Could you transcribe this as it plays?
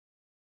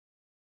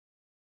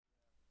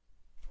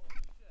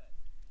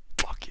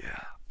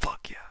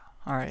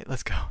Alright,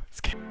 let's go.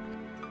 Let's go.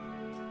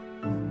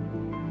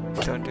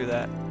 Don't do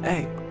that.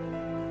 Hey!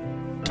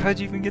 How'd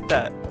you even get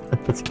that?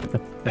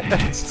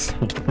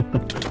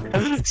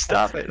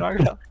 Stop it, knock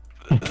it out.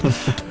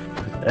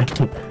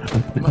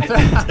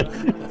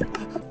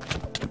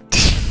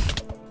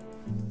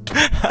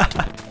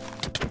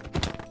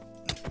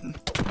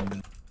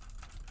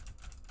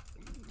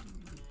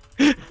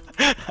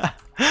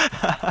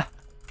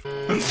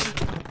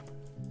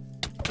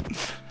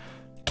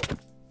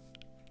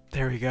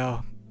 There we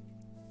go.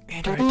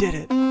 Andrew, I did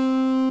it.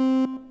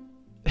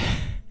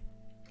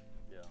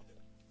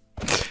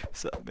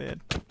 What's up,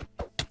 man?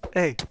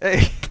 Hey,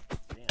 hey.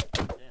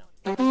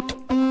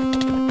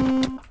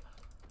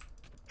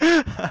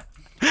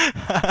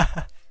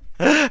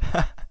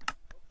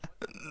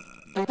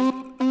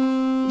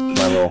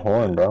 My little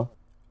horn, bro.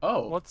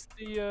 Oh, What's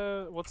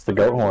It's the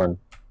goat horn.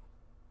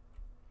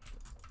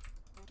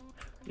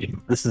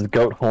 This is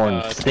goat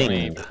horn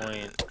sting.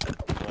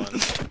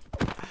 20.1.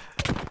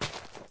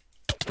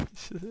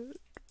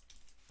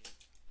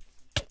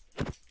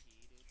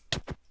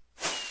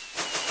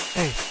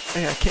 Hey,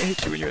 hey, I can't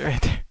hit you when you're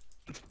right there.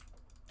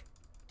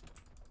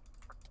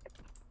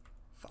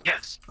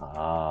 Yes.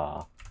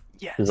 Ah.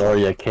 Yes. There's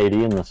already a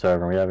KD in the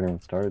server. We haven't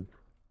even started.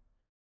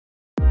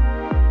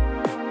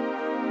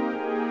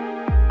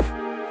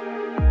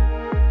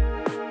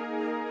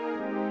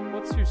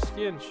 What's your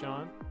skin,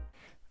 Sean?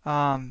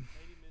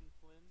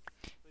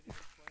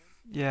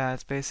 Yeah,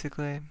 it's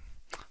basically,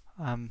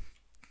 I'm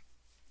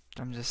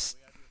just,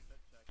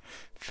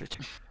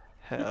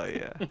 hell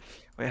yeah.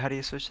 Wait, how do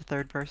you switch to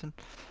third person?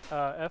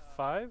 F5,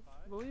 I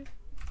believe?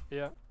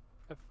 Yeah,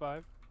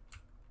 F5.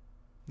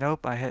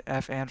 Nope, I hit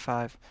F and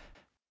 5.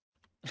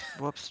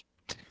 Whoops.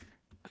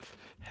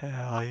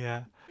 Hell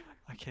yeah.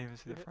 I can't even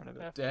see the front of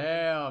it.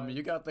 damn!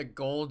 You got the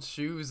gold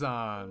shoes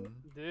on.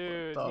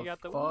 Dude, What you the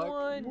got the fuck?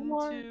 1,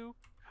 What? 2.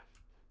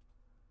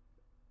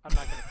 I'm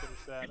not gonna finish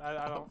that.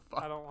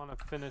 I don't want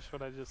to finish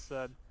what I just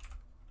said.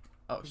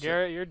 Oh shit.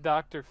 Garrett, you're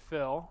Dr.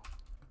 Phil.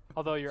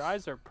 Although your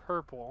eyes are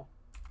purple.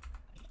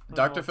 I don't know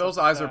Dr. what's Phil's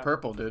up with eyes are that.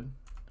 purple, dude.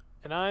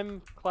 And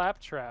I'm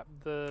Claptrap,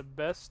 the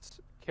best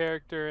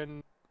character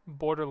in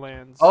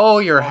Borderlands. Oh,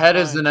 your all head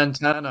is time. an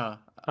antenna.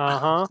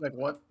 Uh-huh. Like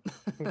what?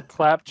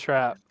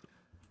 Claptrap.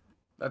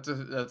 That's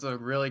a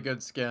really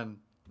good skin.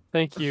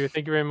 Thank you.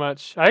 Thank you very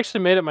much. I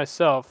actually made it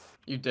myself.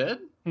 You did?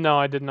 No,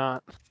 I did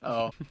not.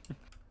 Oh.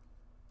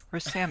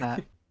 Where's Sam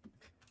at?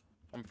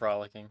 I'm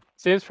frolicking.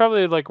 Sam's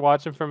probably like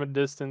watching from a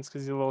distance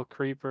because he's a little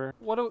creeper.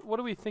 What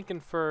are we thinking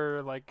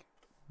for like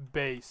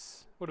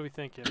base? What are we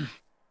thinking?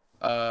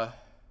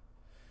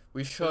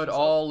 We should this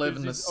all o- live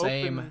there's in the these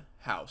same open-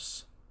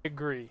 house. I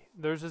agree.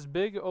 There's this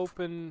big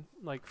open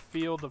like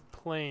field of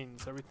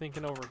plains. Are we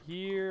thinking over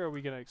here? Are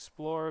we gonna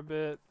explore a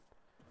bit?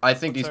 I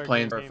think What's these our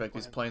planes are game perfect.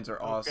 These plan? planes are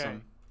Okay.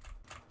 awesome.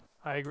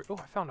 I agree. Oh,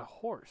 I found a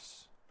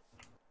horse.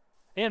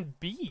 And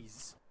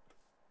bees.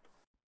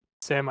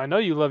 Sam, I know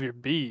you love your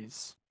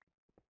bees.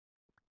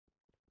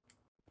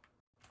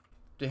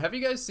 Have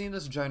you guys seen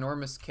this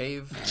ginormous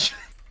cave?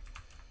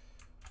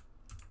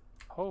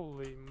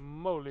 Holy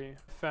moly.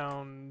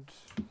 Found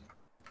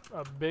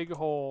a big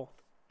hole.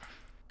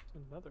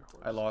 Another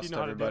horse. I lost Do you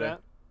know everybody. How to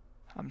do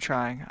I'm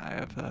trying. I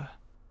have that?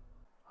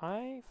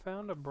 I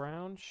found a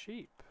brown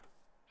sheep.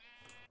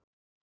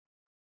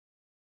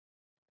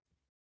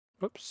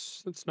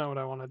 Whoops, that's not what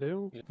I want to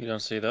do. You don't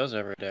see those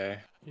every day.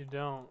 You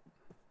don't.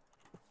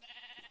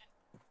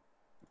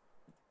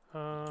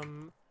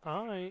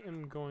 I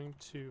am going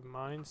to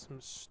mine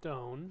some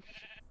stone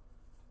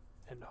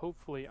and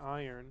hopefully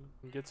iron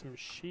and get some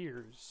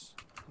shears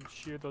and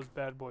shear those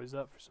bad boys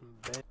up for some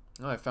bed.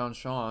 Oh, I found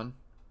Sean.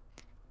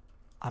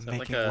 I'm Is that like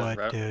making a wood,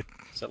 rep- dude.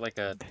 Is that like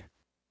a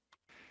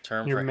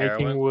term You're for making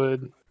heroin?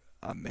 wood.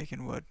 I'm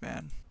making wood,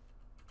 man.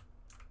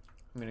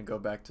 I'm gonna go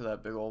back to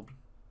that big old...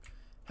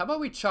 How about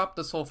we chop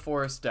this whole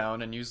forest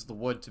down and use the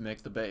wood to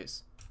make the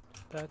base?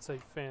 That's a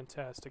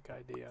fantastic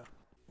idea.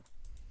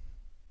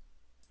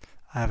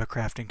 I have a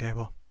crafting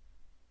table.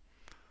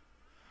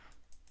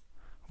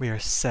 We are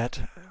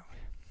set.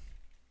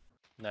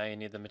 Now you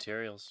need the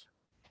materials.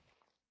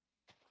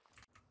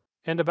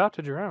 And about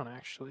to drown,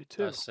 actually,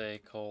 too. Let's say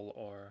coal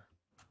ore.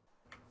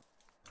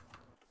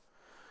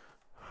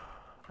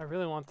 I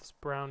really want this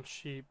brown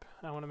sheep.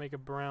 I want to make a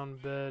brown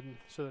bed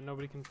so that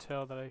nobody can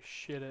tell that I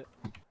shit it.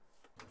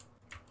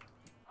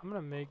 I'm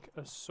gonna make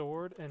a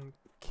sword and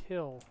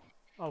kill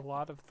a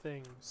lot of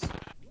things.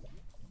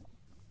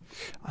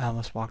 I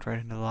almost walked right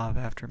into lava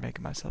after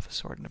making myself a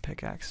sword and a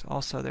pickaxe.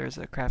 Also, there's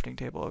a crafting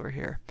table over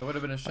here. It would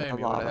have been a shame. a You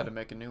would have lava. had to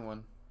make a new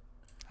one.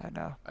 I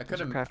know. I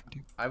There's a could've- crafting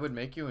table. I would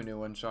make you a new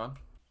one, Sean.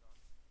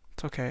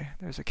 It's okay.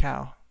 There's a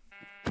cow.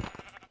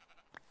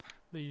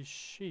 These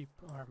sheep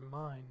are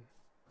mine.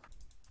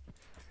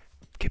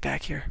 Get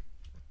back here.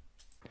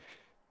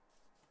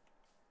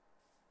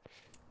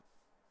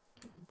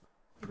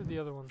 Where did the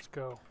other ones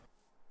go?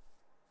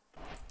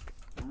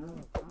 Are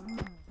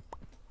you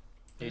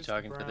There's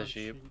talking to the brown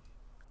sheep?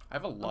 I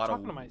have a I'm lot of...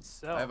 talking to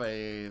myself. I have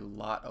a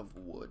lot of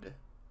wood.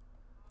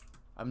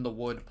 I'm the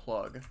wood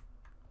plug.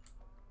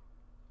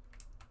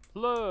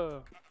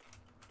 Look.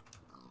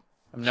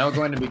 I'm now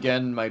going to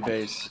begin my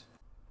base.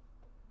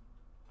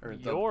 Or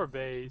Your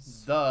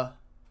base. The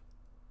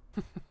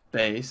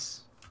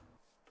base.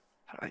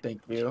 How do I-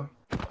 Thank you.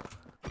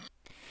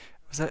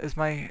 was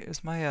my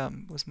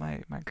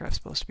Minecraft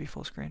supposed to be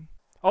full screen?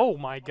 Oh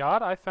my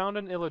god, I found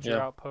an illager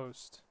Yeah.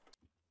 outpost.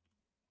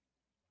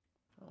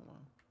 Oh, wow.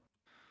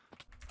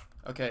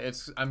 Okay,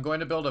 I'm going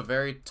to build a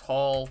very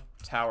tall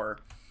tower.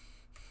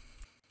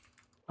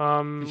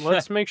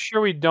 Let's make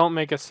sure we don't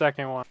make a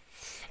second one.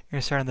 You're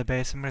gonna start on the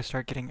base. I'm gonna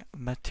start getting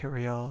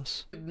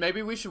materials.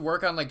 Maybe we should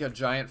work on like a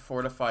giant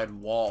fortified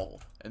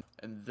wall, and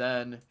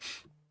then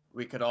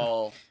we could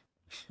all.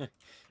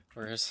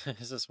 Or is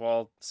this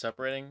wall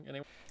separating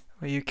anyone?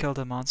 Well, you killed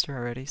a monster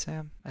already,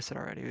 Sam? I said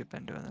already. We've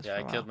been doing this Yeah, for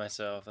I a while. killed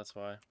myself. That's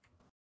why.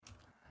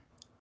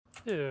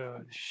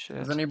 Dude, Shit.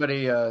 Does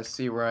anybody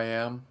see where I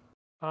am?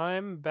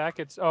 I'm back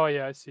at. Oh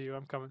yeah, I see you.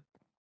 I'm coming.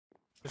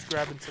 Just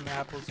grabbing some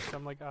apples because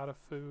I'm like out of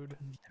food.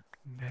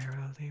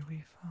 Verily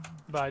we fall.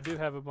 But I do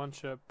have a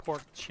bunch of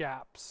pork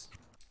chops.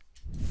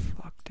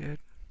 Fuck, dude.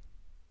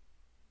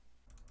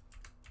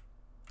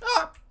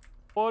 Ah!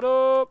 What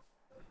up?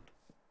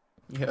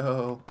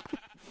 Yo.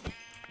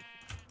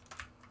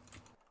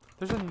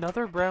 There's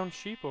another brown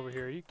sheep over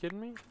here. Are you kidding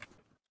me?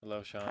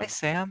 Hello, Sean. Hi,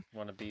 Sam.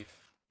 Want a beef?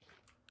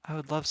 I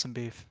would love some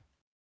beef.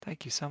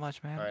 Thank you so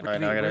much, man. Alright, Where'd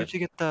now I gotta- where'd you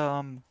get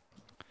the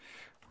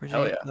Where'd you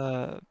Hell get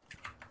the?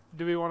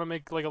 Do we want to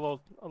make like a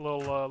little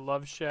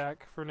love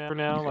shack for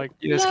now? Like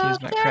You guys can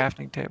use my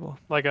crafting table.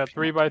 like a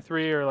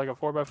 3x3 or like a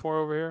 4x4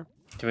 over here?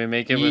 Can we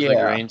make it with a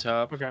Yeah. green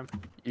top? Okay.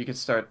 You can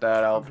start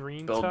that. I'll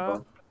Green build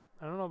top?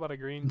 I don't know about a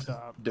green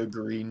top. the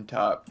green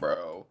top,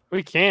 bro.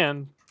 We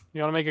can.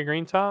 You want to make a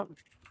green top?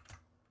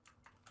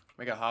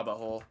 Make a hobbit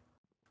hole.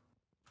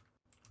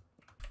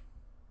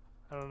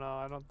 I don't know.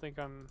 I don't think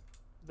I'm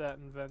that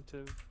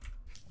inventive.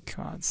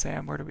 Come on,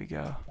 Sam. Where do we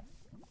go?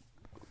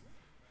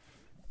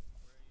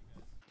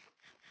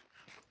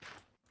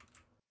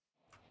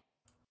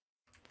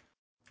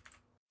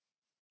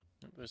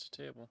 There's a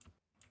table.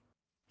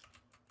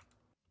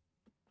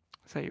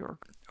 Is that your?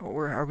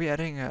 Are we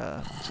adding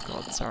what's it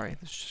called? Sorry,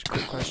 this is just a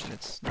quick question.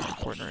 It's not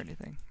important or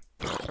anything.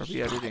 But are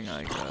we editing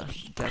like a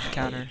death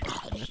counter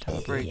in the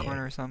top right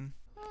corner or something?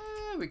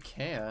 We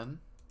can.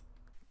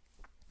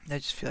 I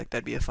just feel like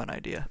that'd be a fun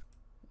idea.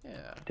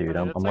 Yeah. Dude,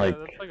 I I'm mean, like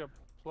that's like a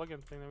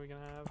plugin thing that we can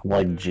have. I'm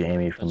like too.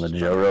 Jamie from the That's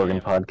Joe just Rogan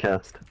yeah.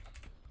 podcast.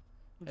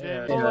 Jay,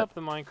 Yeah, pull yeah. up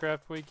the Minecraft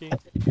wiki.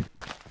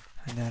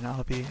 And then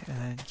and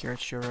then Garrett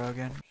Joe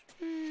Rogan.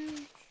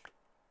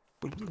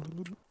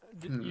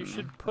 You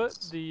should put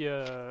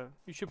the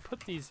you should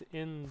put these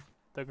in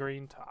the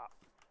green top.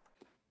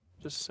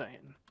 Just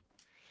saying.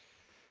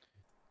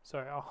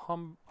 Sorry,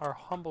 our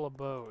humble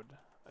abode.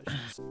 I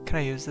should say. Can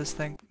I use this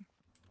thing?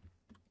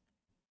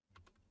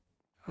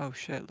 Oh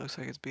shit! Looks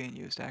like it's being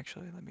used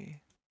actually. Let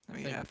me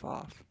Thank F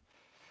off.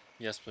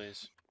 Yes,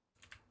 please.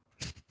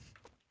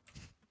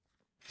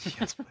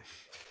 Yes, please.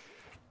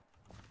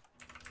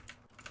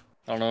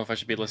 I don't know if I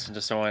should be listening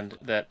to someone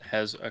that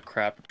has a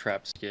crap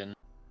trap skin.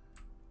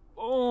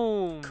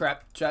 Boom,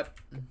 Crap, chat.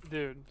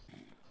 dude.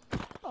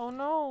 Oh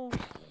no.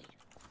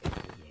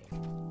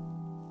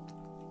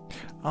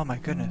 Oh my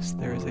goodness!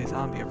 There is a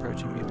zombie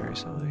approaching me very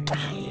slowly.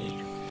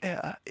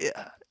 Yeah.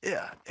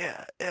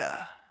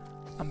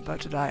 I'm about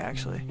to die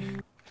actually.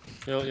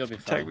 You'll be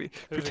Protect fine. me.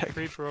 There's a Protect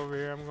me. creeper over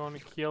here. I'm going to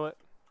kill it.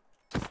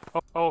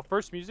 Oh,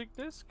 first music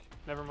disc?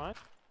 Never mind.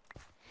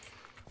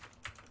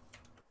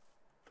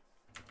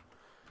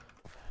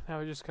 Now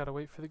we just gotta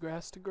wait for the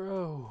grass to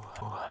grow.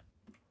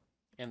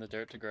 And the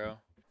dirt to grow.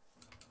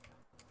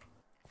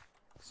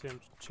 See,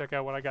 check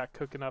out what I got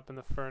cooking up in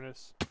the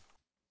furnace.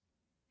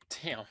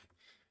 Damn.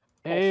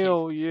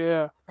 Hell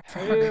yeah!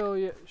 Hell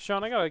yeah!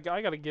 Sean, I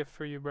got a gift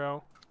for you,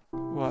 bro.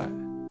 What?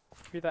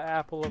 You're the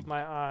apple of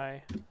my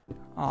eye.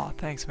 Oh,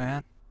 thanks,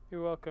 man.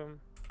 You're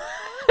welcome.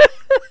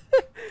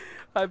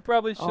 I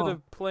probably should Oh.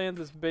 have planned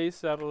this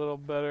base out a little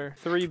better.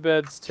 3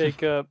 beds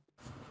take up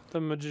the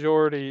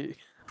majority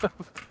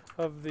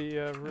of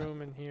the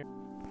room in here.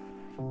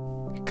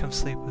 Come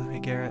sleep with me,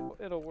 Garrett.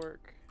 It'll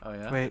work. Oh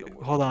yeah. Wait,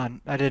 hold on.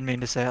 I didn't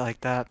mean to say it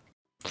like that.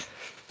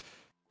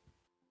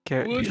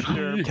 Garrett,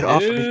 Sure, get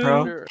off of me,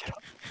 bro. sure.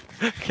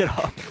 Get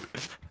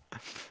off.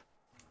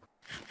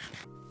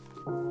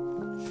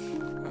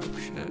 Oh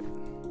shit.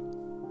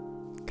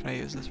 Can I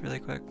use this really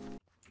quick?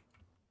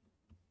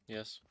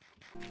 Yes.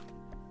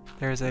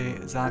 There's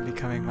a zombie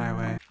coming my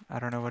way. I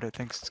don't know what it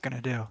thinks it's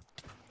gonna do.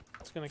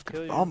 It's gonna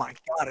kill you. Oh my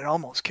god, it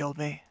almost killed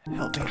me.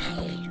 Help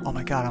me. Oh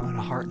my god, I'm at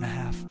a heart and a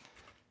half.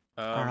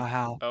 I don't know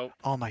how. Oh,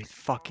 Oh my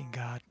fucking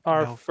god.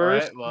 Our No.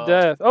 first well-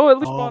 death. Oh, at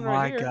least Oh spawned my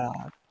right here.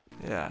 god.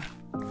 Yeah.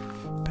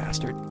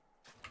 Bastard.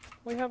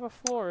 We have a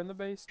floor in the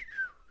base.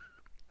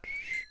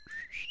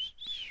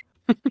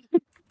 God.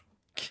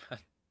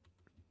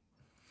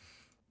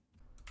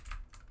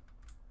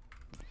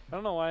 I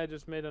don't know why I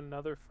just made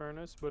another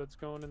furnace, but it's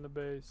going in the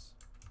base.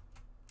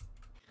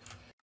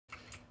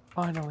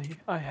 Finally,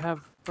 I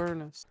have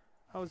furnace.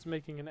 I was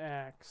making an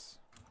axe.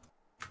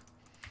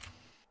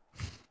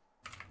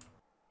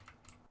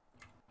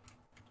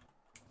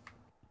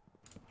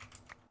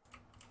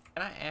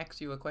 Can I ask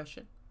you a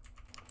question?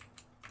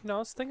 No, I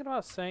was thinking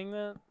about saying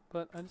that,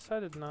 but I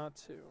decided not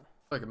to.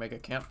 I could make a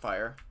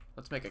campfire.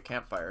 Let's make a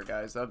campfire,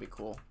 guys. That'd be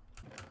cool.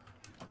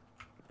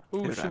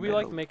 Ooh, Dude, should I we made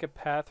like a- make a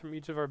path from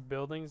each of our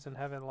buildings and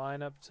have it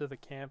line up to the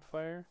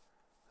campfire?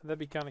 That'd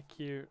be kind of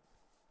cute.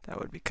 That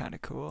would be kind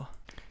of cool.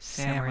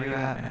 Sam, where you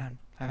at, man?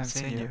 I haven't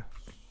seen you.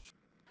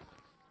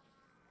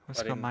 Let's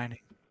I go didn't- mining.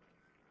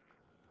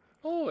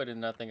 Oh, I did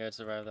not think I'd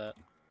survive that.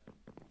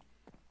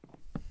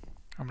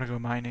 I'm gonna go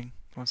mining.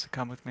 Wants to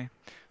come with me?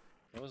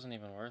 It wasn't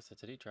even worth it.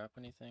 Did he drop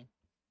anything?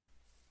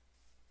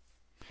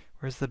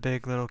 Where's the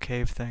big little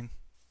cave thing?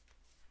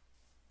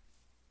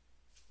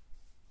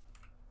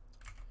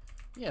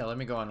 Yeah, let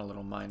me go on a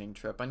little mining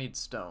trip. I need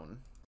stone.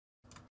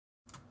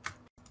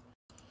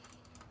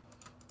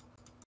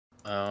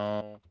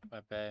 Oh,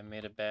 I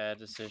made a bad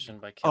decision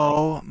by killing.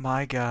 Oh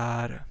my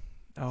god.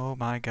 Oh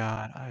my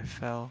god. I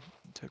fell.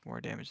 Took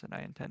more damage than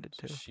I intended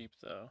It's a to. sheep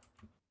though.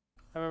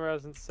 I remember I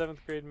was in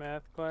 7th grade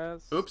math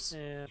class. Oops.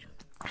 And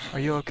Are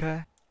you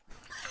okay?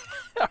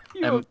 are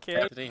you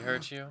okay? Did he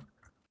hurt you?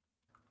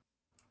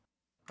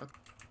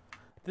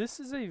 This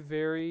is a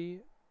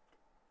very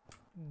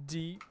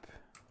deep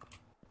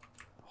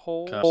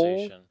hole.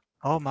 Conversation.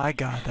 Oh my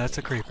god, that's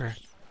a creeper.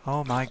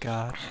 Oh my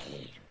god.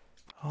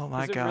 Oh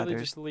my 'Cause it god, really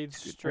there's just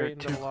leads there are straight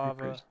into two lava.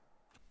 creepers.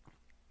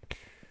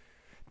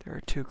 There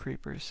are 2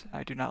 creepers.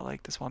 I do not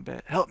like this one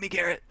bit. Help me,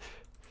 Garrett!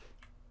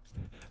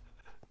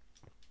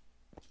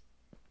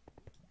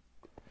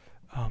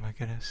 Oh my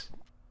goodness.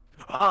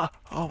 Ah!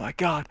 Oh my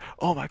god!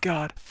 Oh my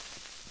god!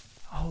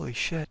 Holy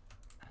shit.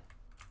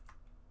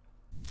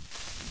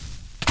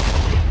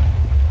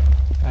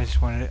 I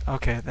just wanted it.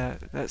 Okay,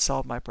 that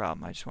solved my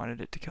problem. I just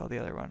wanted it to kill the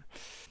other one.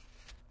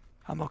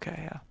 I'm okay,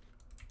 yeah.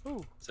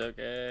 Ooh, It's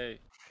okay.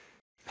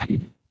 What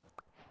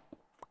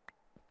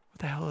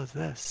the hell is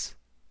this?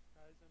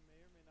 guys, I may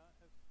or may not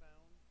have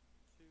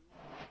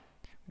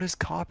found What is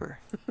copper?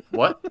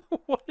 What? two.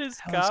 What is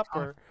Hell is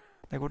copper?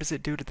 Like, what does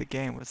it do to the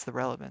game? What's the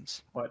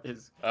relevance? What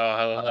is... Oh,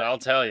 I'll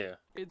tell you.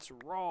 It's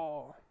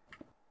raw.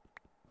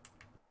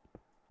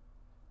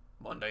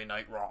 Monday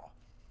Night Raw?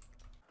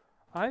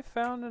 I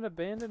found an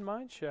abandoned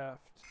mine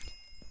shaft.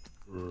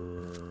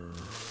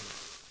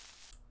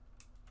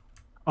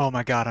 Oh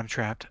my god, I'm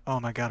trapped. Oh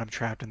my god, I'm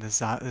trapped, and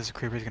this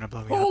creeper's gonna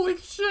blow me up. Holy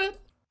shit!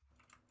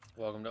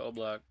 Welcome to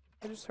Oblock.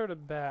 I just heard a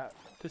bat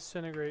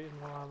disintegrate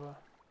in lava.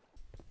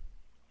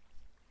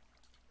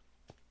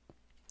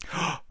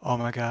 Oh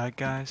my god,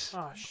 guys.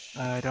 Oh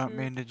shit. I don't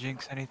mean to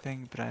jinx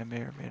anything, but I may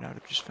or may not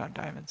have just found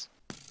diamonds.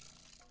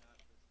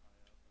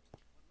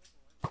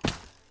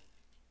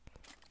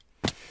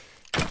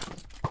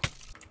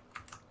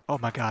 Oh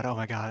my god,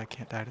 I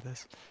can't die to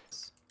this.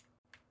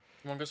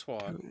 Come on, go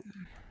swat.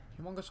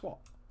 Humongous swap.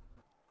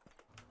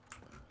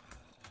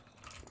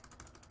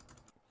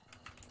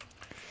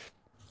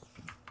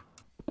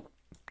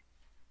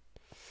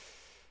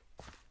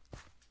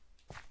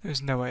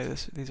 There's no way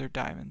these are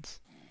diamonds.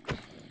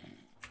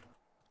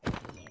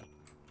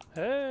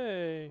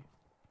 Hey.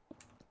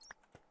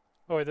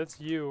 Oh wait, that's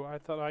you. I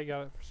thought I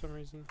got it for some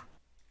reason.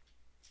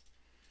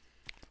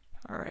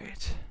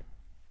 Alright.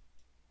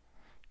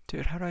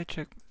 Dude, how do I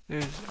check?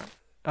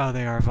 Oh,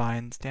 they are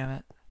vines, damn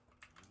it.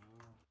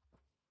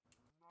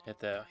 Hit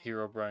that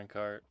hero brine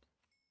cart.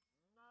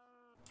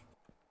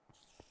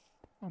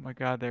 Oh my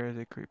god, there is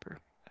a creeper.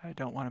 I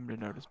don't want him to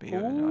notice me,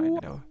 even though I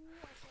know.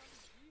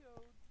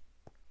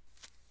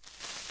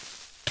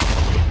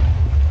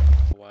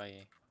 Hawaii.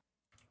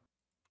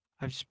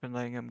 I've just been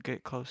letting him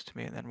get close to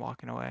me and then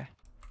walking away.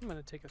 I'm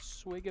gonna take a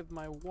swig of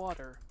my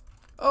water.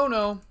 Oh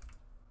no.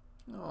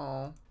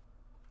 Oh. Are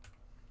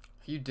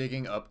you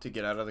digging up to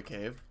get out of the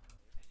cave?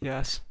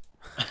 Yes.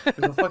 There's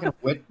a fucking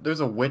there's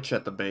a witch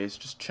at the base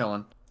just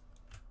chilling.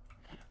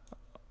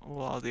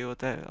 Well, I'll deal with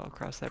that. I'll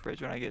cross that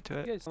bridge when I get to You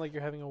it. guys sound like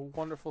you're having a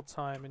wonderful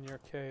time in your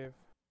cave.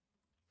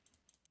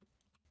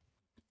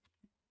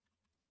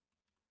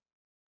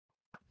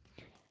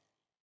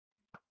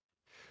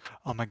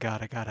 Oh my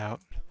god, I got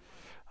out.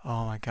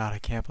 Oh my god, I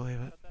can't believe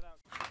it.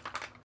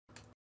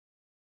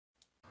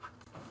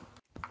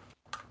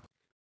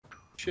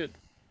 Shit.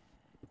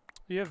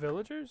 Do you have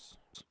villagers?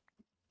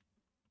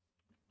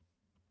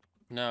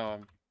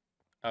 No,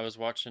 I was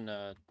watching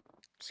a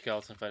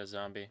skeleton fight a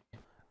zombie.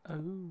 Oh.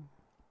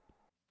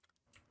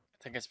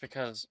 I think it's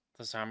because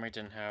the zombie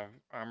didn't have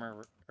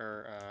armor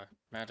or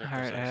magic.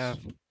 Alright,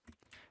 resist.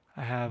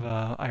 I have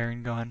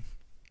iron gun.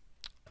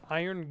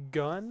 Iron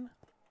gun?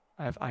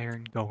 I have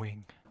iron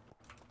going.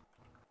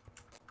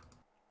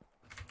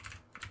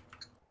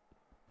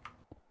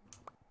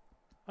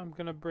 I'm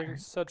gonna bring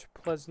such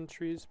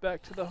pleasantries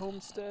back to the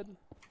homestead.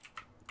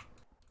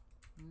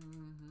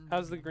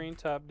 How's the green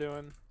top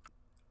doing?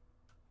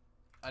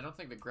 I don't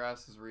think the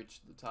grass has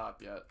reached the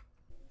top yet.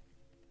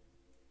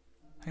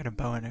 I got a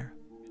bow in here.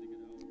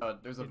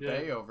 There's a You did.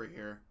 bay over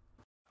here.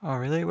 Oh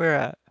really? Where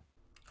at?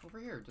 Over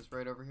here, just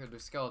right over here.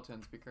 There's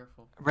skeletons. Be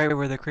careful. Right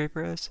where the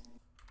creeper is?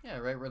 Yeah,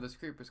 right where this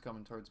creeper's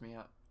coming towards me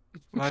at.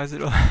 Why is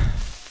it?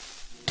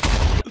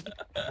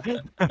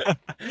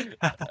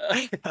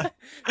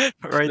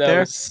 Right That there.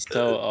 was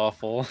so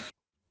awful.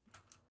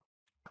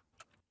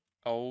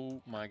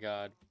 Oh my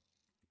god.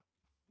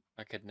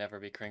 I could never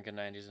be cranking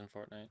 90s in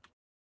Fortnite.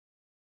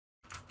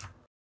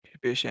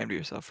 You'd be ashamed of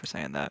yourself for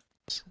saying that.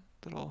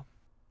 Little.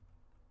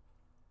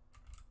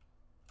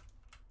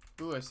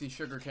 Ooh, I see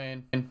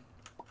sugarcane.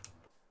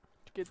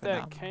 Get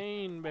Phenomenal. that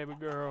cane, baby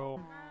girl.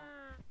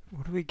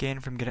 What do we gain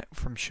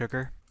from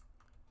sugar?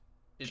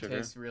 It Sugar.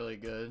 tastes really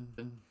good.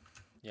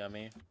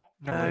 Yummy.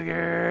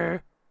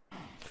 Sugar.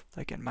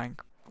 Like in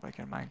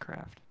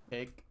Minecraft.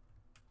 Cake.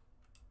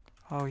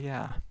 Oh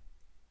yeah.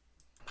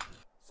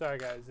 Sorry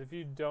guys, if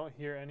you don't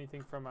hear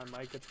anything from my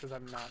mic, it's because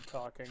I'm not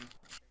talking.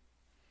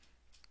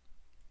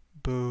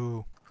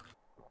 Boo.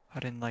 I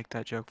didn't like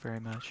that joke very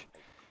much.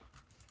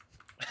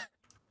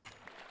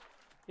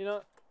 You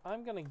know,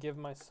 I'm gonna give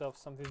myself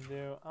something to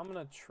do. I'm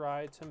gonna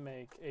try to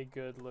make a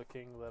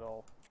good-looking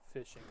little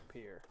fishing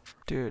pier.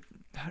 Dude,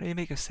 how do you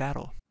make a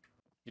saddle?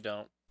 You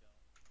don't.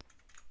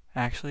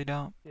 Actually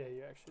don't. Yeah,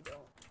 you actually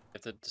don't.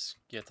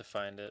 You have to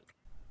find it.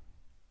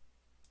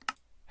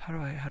 How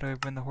do I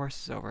win the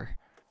horses over?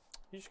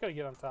 You just gotta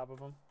get on top of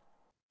them.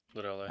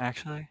 Literally.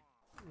 Actually?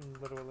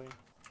 Literally.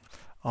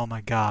 Oh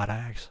my god, I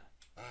actually.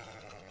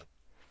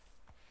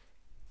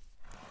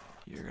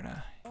 You're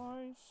gonna.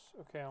 Nice.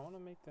 Okay, I want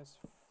to make this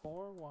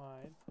 4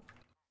 wide.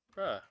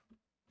 Bruh.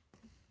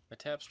 My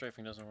tap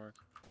strafing doesn't work.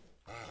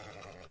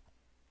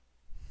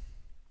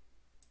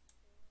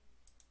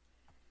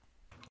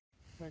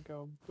 There we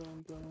go.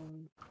 Boom,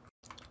 boom.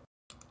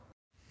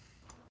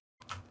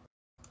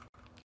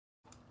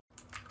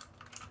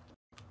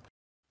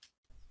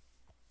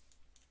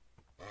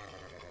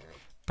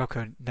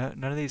 Boko,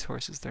 none of these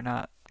horses, they're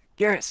not.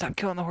 Garrett, stop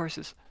killing the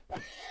horses.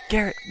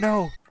 Garrett,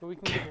 no! But we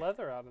can get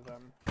leather out of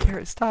them.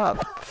 Garrett, stop!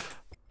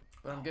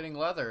 But I'm getting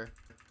leather.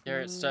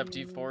 Garrett, stop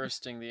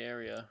deforesting the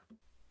area.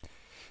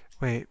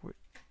 Wait,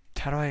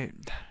 how do I...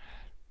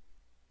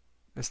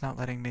 It's not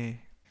letting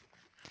me...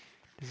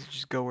 Does it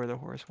just go where the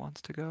horse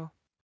wants to go?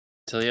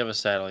 Till you have a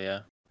saddle,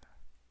 yeah.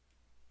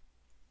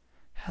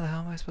 How the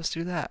hell am I supposed to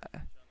do that?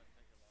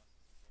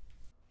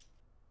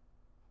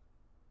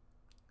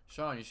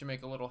 Sean, you should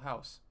make a little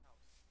house.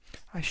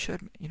 I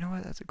should... You know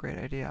what? That's a great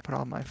idea. I put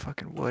all my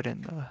fucking wood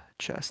in the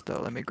chest, though.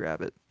 Let me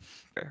grab it.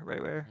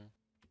 Right where?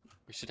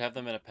 We should have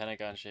them in a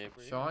pentagon shape.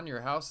 Sean,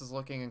 your house is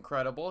looking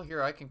incredible.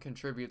 Here, I can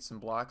contribute some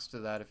blocks to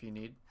that if you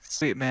need.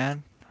 Sweet,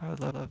 man. I would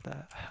love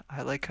that.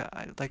 I like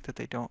that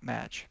they don't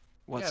match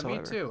whatsoever.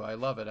 Yeah, me too. I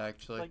love it,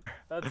 actually. Like,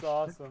 that's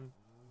awesome.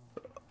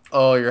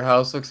 Oh, your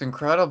house looks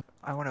incredible.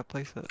 I want to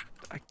place it.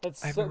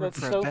 That's I have so, no room that's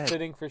for a so bed.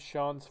 fitting for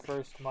Sean's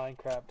first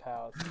Minecraft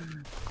house.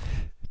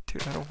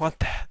 Dude, I don't want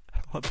that. I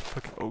want the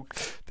fucking oak.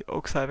 The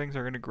oak savings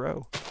are gonna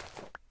grow.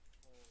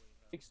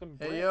 Make some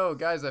Hey, bricks. yo,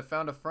 guys, I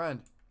found a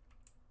friend.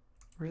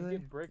 Really?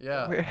 Get brick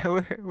Yeah.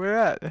 done. Where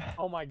at?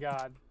 Oh my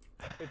god.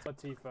 It's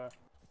Latifa.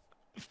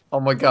 Oh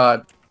my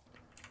god.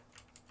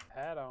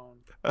 Hat on.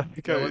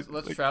 Okay,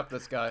 let's trap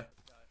this guy.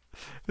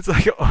 It's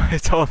like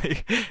it's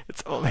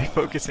only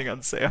focusing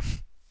on Sam.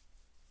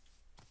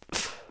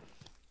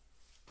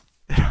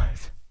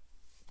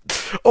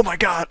 Oh my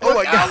god! Oh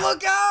my god!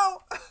 Look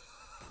out!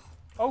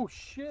 Oh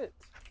shit.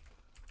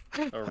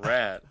 A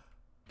rat.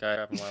 Guy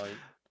up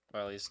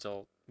while he's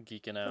still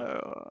geeking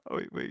out.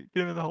 Wait,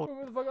 get him in the hole.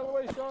 Move the fuck out of the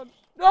way, Sean.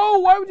 No,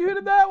 why would you hit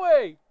him that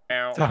way?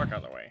 Ow, fuck out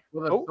of the way.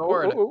 With a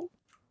sword.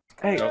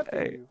 Hey, Come after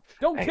hey, you.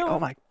 Don't hey! kill him. Oh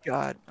my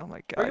god! Oh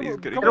my god! Bring He's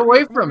him- gonna come Get over away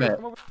here, come from over here, it.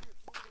 come over-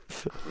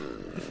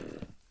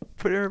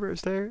 put it in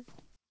reverse there.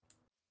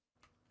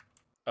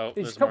 Oh,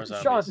 He's there's more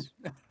coming, zombies.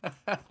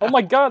 Sean. Oh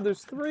my god,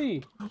 there's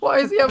 3.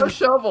 Why does he have a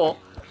shovel?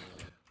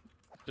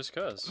 Just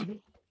cause.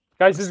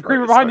 Guys, there's a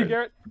creeper behind you,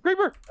 Garrett.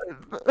 Creeper!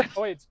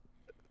 Oh wait,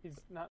 he's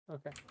not,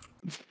 okay.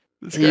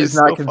 This He's guy's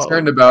not still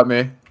concerned about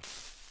me.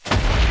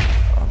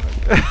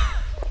 following.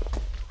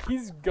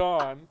 He's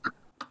gone.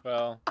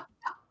 Well,